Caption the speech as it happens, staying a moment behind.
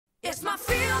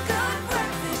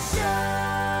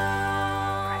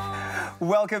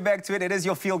Welcome back to it. It is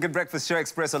your feel-good breakfast show,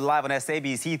 Expresso, live on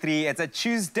SABC3. It's a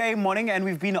Tuesday morning, and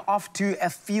we've been off to a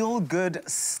feel-good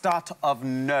start of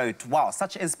note. Wow,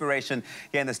 such inspiration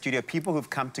here in the studio. People who've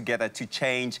come together to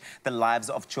change the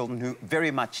lives of children who very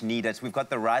much need it. We've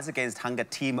got the Rise Against Hunger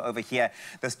team over here.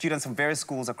 The students from various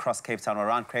schools across Cape Town, or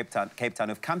around Cape Town,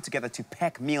 who've come together to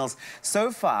pack meals.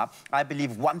 So far, I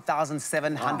believe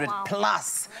 1,700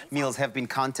 plus meals have been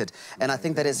counted. And I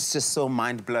think that is just so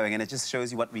mind-blowing, and it just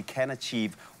shows you what we can achieve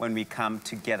when we come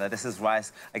together. This is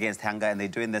Rise Against Hunger, and they're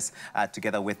doing this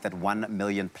together with that 1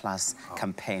 million plus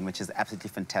campaign, which is absolutely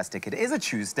fantastic. It is a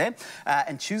Tuesday,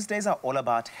 and Tuesdays are all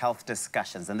about health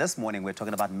discussions. And this morning, we're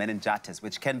talking about meningitis,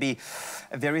 which can be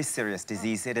a very serious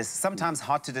disease. It is sometimes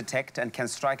hard to detect and can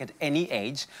strike at any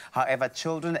age. However,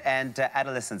 children and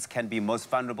adolescents can be most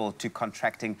vulnerable to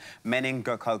contracting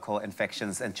meningococcal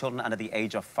infections, and children under the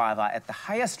age of 5 are at the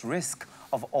highest risk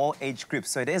of all age groups.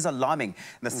 So it is alarming.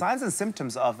 The signs and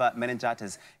symptoms of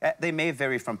meningitis, they may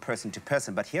vary from person to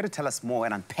person, but here to tell us more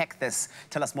and unpack this,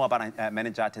 tell us more about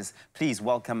meningitis, please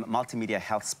welcome Multimedia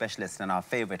Health Specialist and our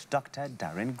favorite, Dr.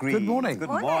 Darren Green. Good morning. Good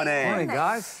morning. Morning,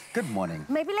 guys. Good morning.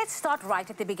 Maybe let's start right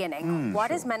at the beginning.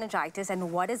 What is meningitis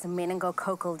and what is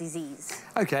meningococcal disease?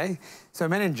 Okay, so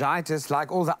meningitis,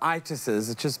 like all the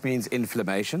itises, it just means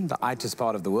inflammation, the itis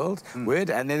part of the word,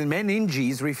 and then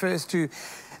meninges refers to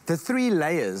the 3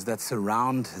 layers that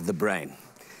surround the brain.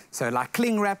 So like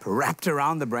cling wrap wrapped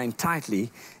around the brain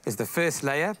tightly is the first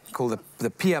layer, called the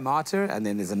pia mater, and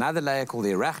then there's another layer called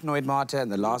the arachnoid mater,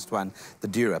 and the last one, the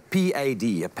dura,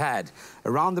 P-A-D, a pad,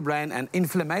 around the brain, and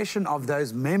inflammation of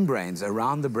those membranes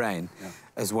around the brain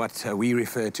is what we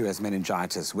refer to as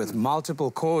meningitis, with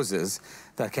multiple causes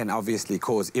that can obviously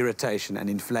cause irritation and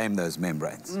inflame those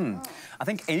membranes. I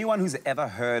think anyone who's ever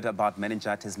heard about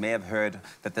meningitis may have heard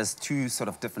that there's 2 sort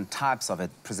of different types of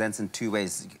it. Presents in 2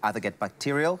 ways. You either get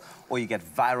bacterial or you get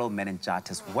viral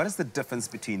meningitis. What is the difference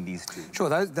between these 2? Sure,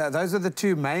 those are the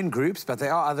 2 main groups, but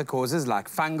there are other causes like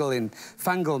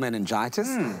fungal meningitis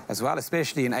as well,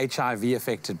 especially in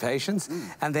HIV-affected patients.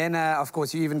 And then, of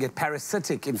course, you even get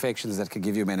parasitic infections that can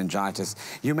give you meningitis.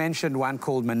 You mentioned one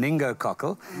called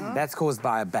meningococcal. That's caused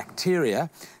by a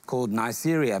bacteria called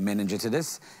Neisseria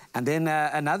meningitidis. And then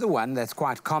another one that's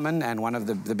quite common and one of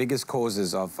the biggest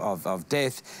causes of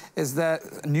death is the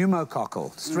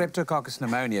pneumococcal, streptococcus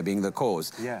pneumonia being the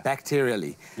cause,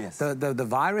 bacterially. Yes. The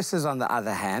viruses, on the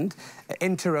other hand,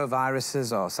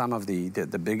 enteroviruses are some of the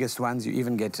biggest ones. You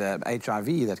even get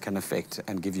HIV that can affect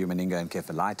and give you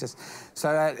meningoencephalitis.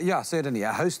 So, yeah, certainly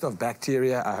a host of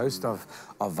bacteria, a host of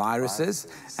viruses,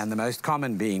 and the most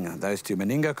common being those 2,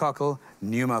 meningococcal,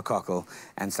 pneumococcal,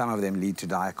 and some of them lead to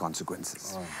dire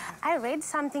consequences. I read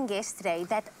something yesterday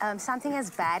that something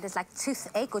as bad as like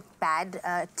toothache or bad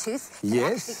tooth can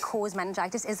actually cause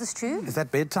meningitis. Is this true? Is that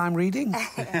bedtime reading?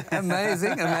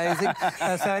 Amazing, amazing.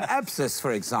 So an abscess,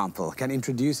 for example, can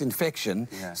introduce infection,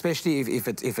 especially if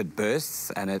it bursts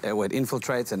and it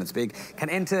infiltrates and it's big, can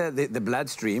enter the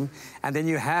bloodstream, and then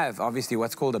you have, obviously,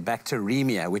 what's called a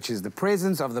bacteremia, which is the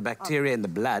presence of the bacteria in the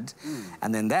blood,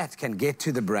 and then that can get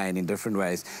to the brain in different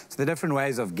ways. So the different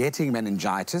ways of getting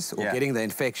meningitis or getting the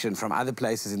infection from other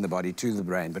places in the body to the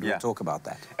brain, but we'll talk about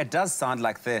that. It does sound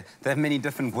like there are many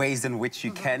different ways in which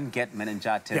you can get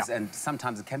meningitis, and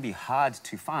sometimes it can be hard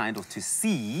to find or to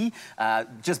see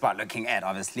just by looking at,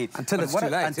 obviously. Until it's too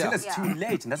late. Until it's too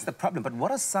late, and that's the problem. But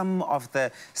what are some of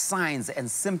the signs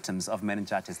and symptoms of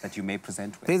meningitis that you may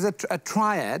present with? There's a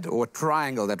triad or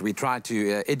triangle that we try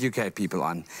to educate people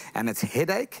on, and it's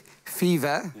headache,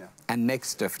 fever, and neck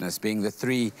stiffness being the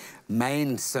 3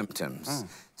 main symptoms.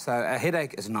 So a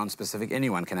headache is non-specific.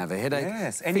 Anyone can have a headache.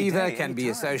 Yes, Fever can be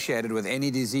associated with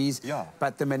any disease.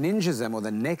 But the meningism or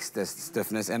the neck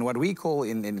stiffness, and what we call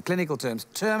in clinical terms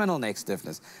terminal neck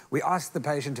stiffness, we ask the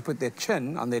patient to put their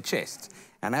chin on their chest.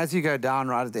 And as you go down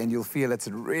right at the end, you'll feel it's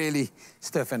really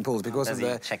stiff and pulls because of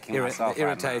the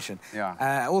irritation.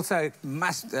 Also,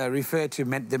 must refer to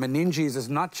the meninges as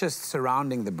not just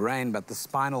surrounding the brain, but the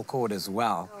spinal cord as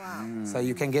well. So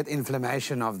you can get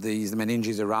inflammation of the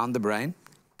meninges around the brain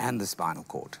and the spinal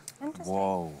cord.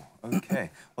 Whoa. Okay.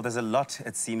 Well, there's a lot,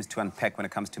 it seems, to unpack when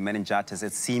it comes to meningitis.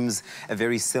 It seems a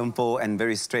very simple and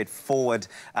very straightforward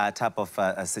type of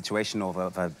situation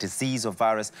of a disease or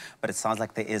virus, but it sounds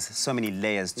like there is so many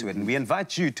layers to it. And we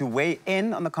invite you to weigh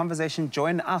in on the conversation.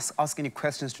 Join us. Ask any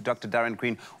questions to Dr. Darren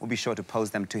Green. We'll be sure to pose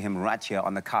them to him right here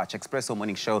on the couch. Expresso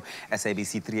Morning Show,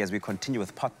 SABC3, as we continue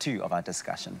with part 2 of our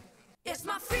discussion. It's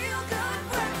my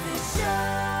feel-good breakfast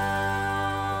show.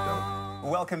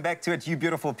 Welcome back to it, you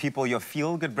beautiful people, your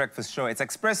feel-good breakfast show. It's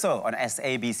Expresso on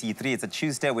SABC3. It's a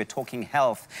Tuesday, we're talking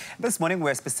health. This morning,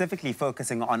 we're specifically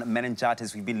focusing on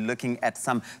meningitis. We've been looking at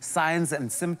some signs and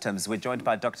symptoms. We're joined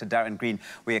by Dr. Darren Green.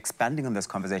 We're expanding on this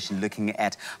conversation, looking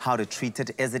at how to treat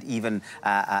it. Is it even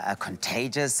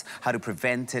contagious? How to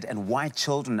prevent it? And why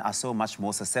children are so much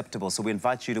more susceptible. So we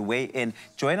invite you to weigh in.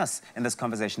 Join us in this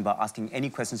conversation by asking any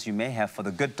questions you may have for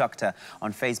the good doctor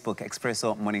on Facebook,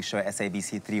 Expresso Morning Show,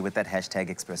 SABC3, with that hashtag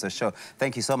Expresso Show.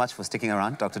 Thank you so much for sticking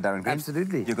around, Dr. Darren Green.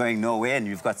 Absolutely. You're going nowhere, and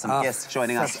you've got some guests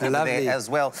joining us over there as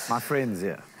well. My friends,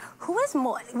 yeah. Who is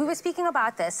more? We were speaking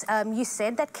about this. You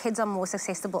said that kids are more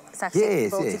susceptible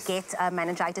to get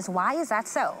meningitis. Why is that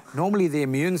so? Normally, the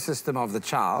immune system of the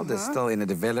child is still in a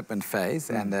development phase,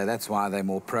 and that's why they're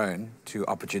more prone to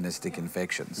opportunistic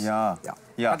infections. Yeah.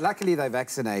 But luckily, they're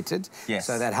vaccinated,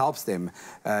 so that helps them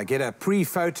get a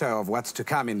pre-photo of what's to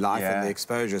come in life and the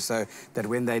exposure, so that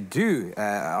when they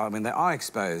when they are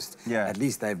exposed, at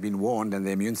least they've been warned and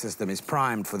the immune system is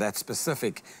primed for that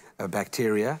specific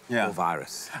bacteria or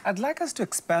virus. I'd like us to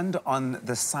expand on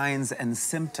the signs and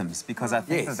symptoms, because I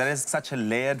think that is such a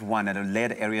layered one and a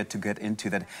layered area to get into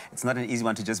that it's not an easy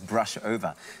one to just brush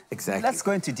over. Exactly. Let's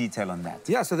go into detail on that.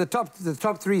 Yeah, so the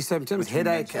top three symptoms,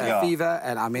 headache, fever,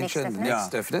 and I mentioned neck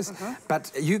stiffness.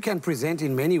 But you can present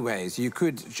in many ways. You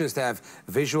could just have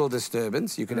visual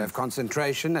disturbance. You could have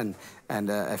concentration and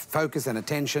focus and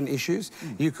attention issues.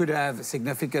 You could have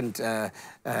significant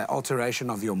alteration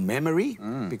of your memory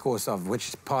because of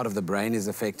which part of the brain is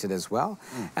affected as well.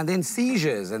 And then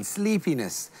seizures and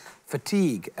sleepiness,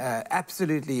 fatigue,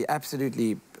 absolutely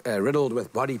riddled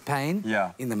with body pain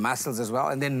in the muscles as well.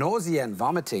 And then nausea and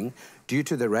vomiting due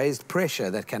to the raised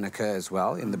pressure that can occur as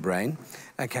well in the brain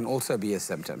can also be a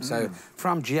symptom. So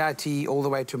from GIT all the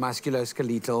way to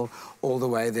musculoskeletal, all the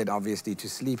way then obviously to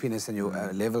sleepiness, and your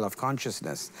level of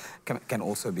consciousness can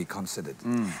also be considered.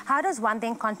 How does one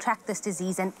then contract this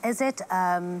disease, and is it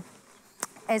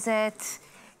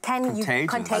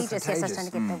contagious? Yes, I was trying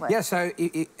to get the word. Yeah, so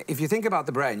if you think about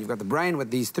the brain, you've got the brain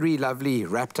with these three lovely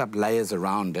wrapped up layers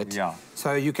around it.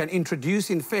 So you can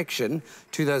introduce infection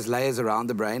to those layers around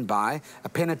the brain by a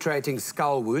penetrating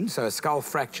skull wound, so a skull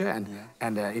fracture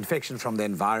and infection from the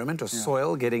environment or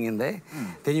soil getting in there.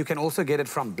 Then you can also get it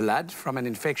from blood, from an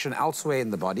infection elsewhere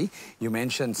in the body. You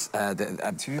mentioned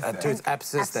a tooth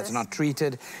abscess that's not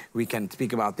treated. We can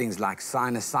speak about things like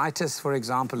sinusitis, for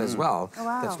example, as well,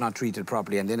 that's not treated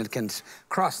properly, and then it can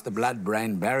cross the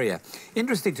blood-brain barrier.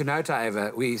 Interesting to note,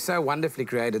 however, we so wonderfully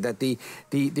created that the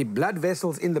blood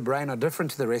vessels in the brain are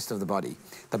different to the rest of the body.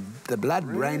 The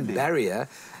blood-brain barrier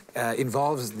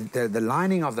involves the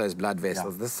lining of those blood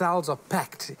vessels. The cells are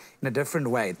packed in a different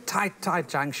way, tight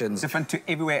junctions. Different to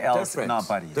everywhere else in our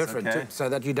bodies. So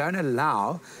that you don't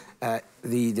allow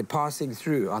the passing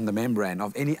through on the membrane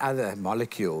of any other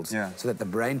molecules, so that the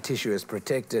brain tissue is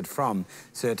protected from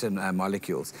certain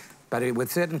molecules. But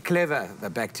with certain clever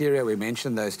bacteria, we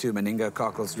mentioned those two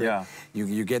meningococcal strep,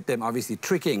 you get them obviously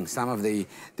tricking some of the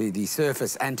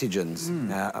surface antigens,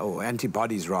 or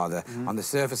antibodies rather, on the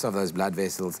surface of those blood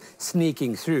vessels,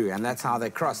 sneaking through, and that's how they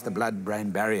cross the blood-brain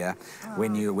barrier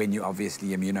when you obviously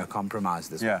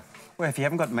immunocompromised as well. Well, if you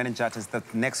haven't got meningitis, the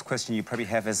next question you probably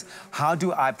have is, how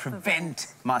do I prevent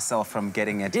myself from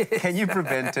getting it? Can you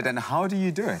prevent it, and how do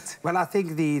you do it? Well, I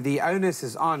think the onus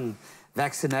is on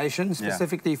vaccination,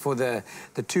 specifically for the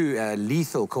two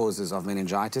lethal causes of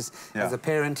meningitis. As a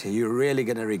parent, you're really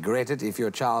going to regret it if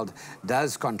your child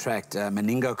does contract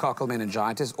meningococcal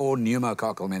meningitis or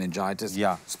pneumococcal meningitis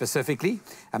specifically.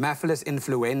 Haemophilus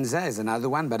influenza is another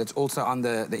one, but it's also on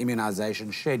the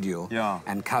immunization schedule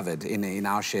and covered in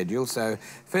our schedule. So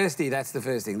firstly, that's the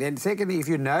first thing. Then secondly, if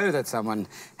you know that someone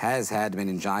has had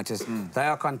meningitis, they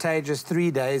are contagious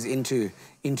 3 days into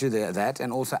that,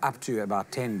 and also up to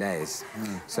about 10 days.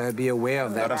 So be aware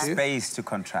of that. A lot of space to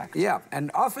contract. Yeah, and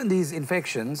often these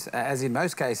infections, as in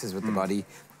most cases with the body,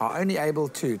 are only able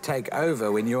to take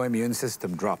over when your immune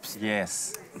system drops.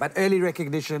 Yes. But early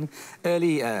recognition,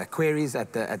 early queries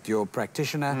at your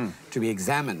practitioner to be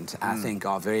examined, I think,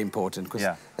 are very important,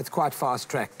 because it's quite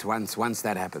fast-tracked once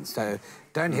that happens. So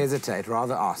don't hesitate,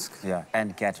 rather ask.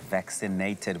 And get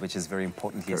vaccinated, which is very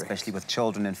important, especially with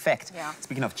children. In fact,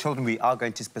 speaking of children, we are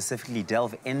going to specifically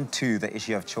delve into the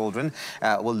issue of children.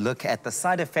 We'll look at the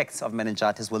side effects of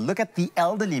meningitis. We'll look at the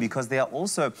elderly, because they are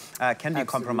also can be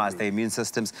compromised, their immune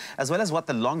systems, as well as what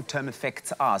the long-term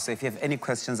effects are. So if you have any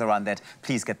questions around that,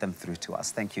 please get them through to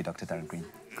us. Thank you, Dr. Darren Green.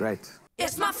 Great.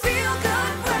 It's my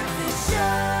feel-good breakfast show.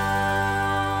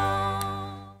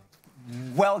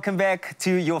 Welcome back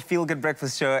to your Feel Good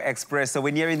Breakfast show, Expresso.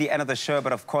 We're nearing the end of the show,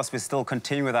 but of course we're still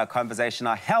continuing with our conversation,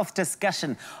 our health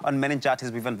discussion on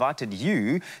meningitis. We've invited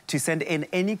you to send in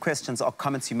any questions or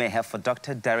comments you may have for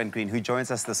Dr. Darren Green, who joins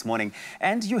us this morning.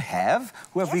 And you have,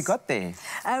 who have we got there?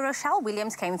 Rochelle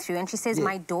Williams came through and she says,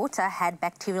 my daughter had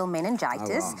bacterial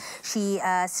meningitis. Oh,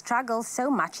 wow. She struggles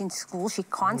so much in school, she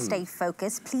can't stay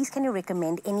focused. Please, can you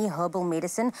recommend any herbal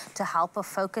medicine to help her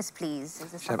focus, please?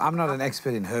 I'm not an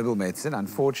expert in herbal medicine,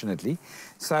 unfortunately.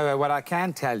 So what I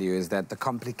can tell you is that the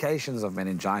complications of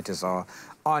meningitis are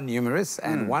numerous,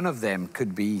 and one of them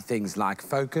could be things like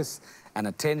focus and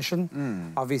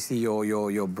attention. Obviously,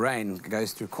 your brain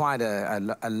goes through quite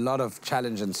a lot of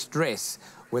challenge and stress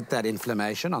with that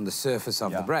inflammation on the surface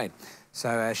of the brain.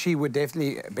 So she would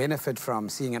definitely benefit from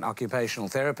seeing an occupational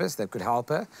therapist that could help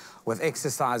her with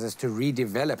exercises to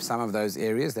redevelop some of those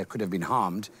areas that could have been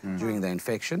harmed during the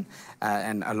infection.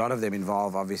 And a lot of them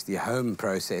involve, obviously, home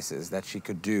processes that she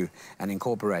could do and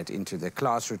incorporate into the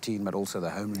class routine, but also the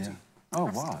home routine. Oh,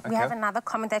 wow. We have another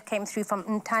comment that came through from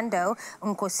Ntando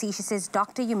Nkosi. She says,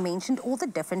 Doctor, you mentioned all the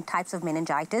different types of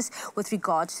meningitis with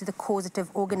regards to the causative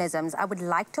organisms. I would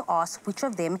like to ask which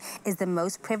of them is the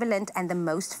most prevalent and the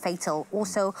most fatal.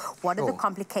 Also, what are the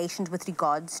complications with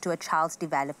regards to a child's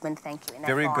development? Thank you.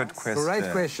 Very good question. Great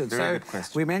question. Very good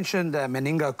question. We mentioned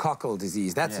meningococcal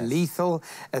disease. That's lethal.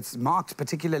 It's marked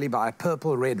particularly by a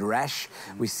purple-red rash.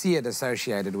 We see it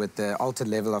associated with the altered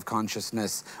level of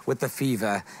consciousness, with the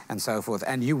fever, and so forth.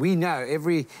 And we know,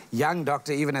 every young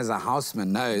doctor, even as a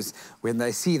houseman, knows when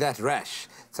they see that rash.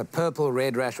 It's a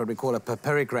purple-red rash, what we call a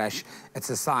purpuric rash. It's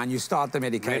a sign. You start the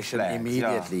medication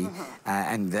immediately,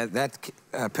 and that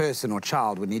person or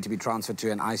child would need to be transferred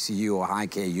to an ICU or high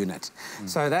care unit.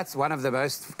 So that's one of the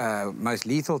most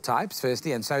lethal types,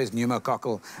 firstly, and so is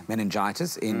pneumococcal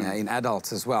meningitis in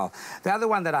adults as well. The other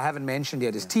one that I haven't mentioned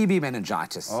yet is TB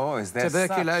meningitis. Oh, is there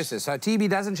tuberculosis. such? So TB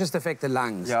doesn't just affect the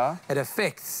lungs. It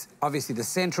affects, obviously, the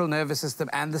central nervous system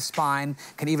and the spine,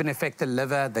 can even affect the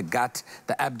liver, the gut,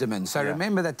 the abdomen. So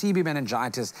remember that TB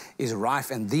meningitis is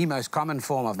rife and the most common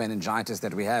form of meningitis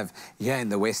that we have here in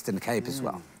the Western Cape as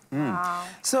well. Wow.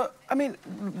 So, I mean,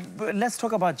 let's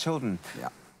talk about children.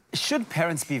 Should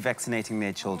parents be vaccinating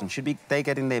their children? Should they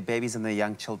getting their babies and their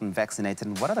young children vaccinated?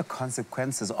 And what are the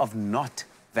consequences of not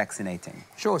vaccinating?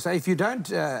 Sure. So if you don't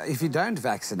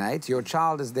vaccinate, your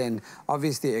child is then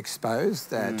obviously exposed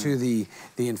to the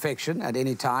infection at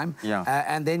any time.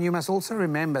 And then you must also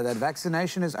remember that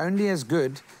vaccination is only as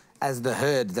good as the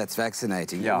herd that's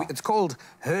vaccinating. It's called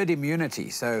herd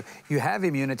immunity. So you have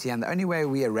immunity, and the only way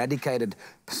we eradicated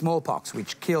smallpox,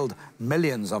 which killed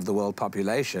millions of the world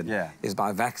population, is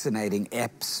by vaccinating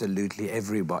absolutely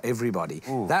everybody.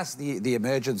 That's the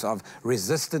emergence of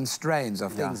resistant strains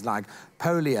of things like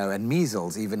polio and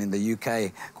measles, even in the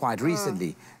UK quite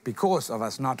recently, because of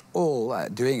us not all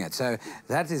doing it. So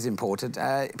that is important.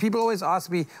 People always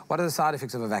ask me, what are the side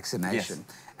effects of a vaccination?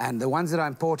 And the ones that are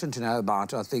important to know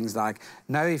about are things like,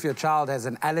 know if your child has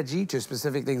an allergy to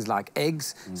specific things like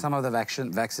eggs. Some of the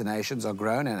vaccinations are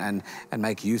grown and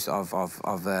make use of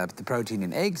the protein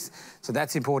in eggs. So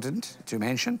that's important to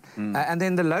mention. And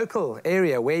then the local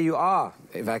area where you are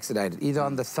vaccinated, either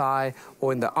on the thigh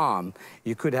or in the arm,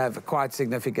 you could have quite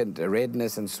significant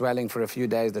redness and swelling for a few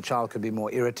days. The child could be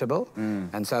more irritable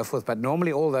and so forth. But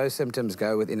normally all those symptoms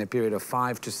go within a period of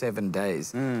 5 to 7 days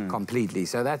completely.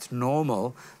 So that's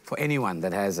normal for anyone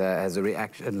that has a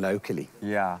reaction locally.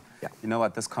 You know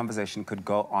what, this conversation could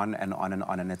go on and on and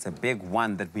on, and it's a big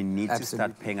one that we need to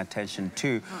start paying attention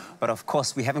to. But of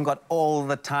course, we haven't got all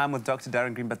the time with Dr.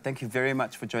 Darren Green, but thank you very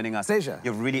much for joining us. Pleasure.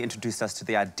 You've really introduced us to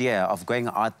the idea of going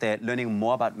out there, learning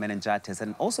more about meningitis,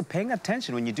 and also paying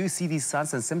attention when you do see these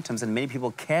signs and symptoms, and many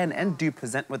people can and do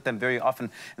present with them very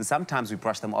often, and sometimes we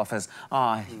brush them off as,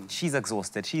 she's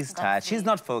exhausted, she's tired, she's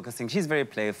not focusing, she's very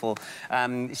playful,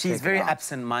 she's very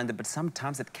absent-minded, but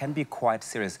sometimes it can be quite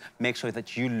serious. Make sure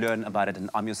that you learn about it and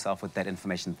arm yourself with that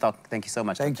information. Thank you so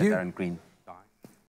much, Dr. Darren Green.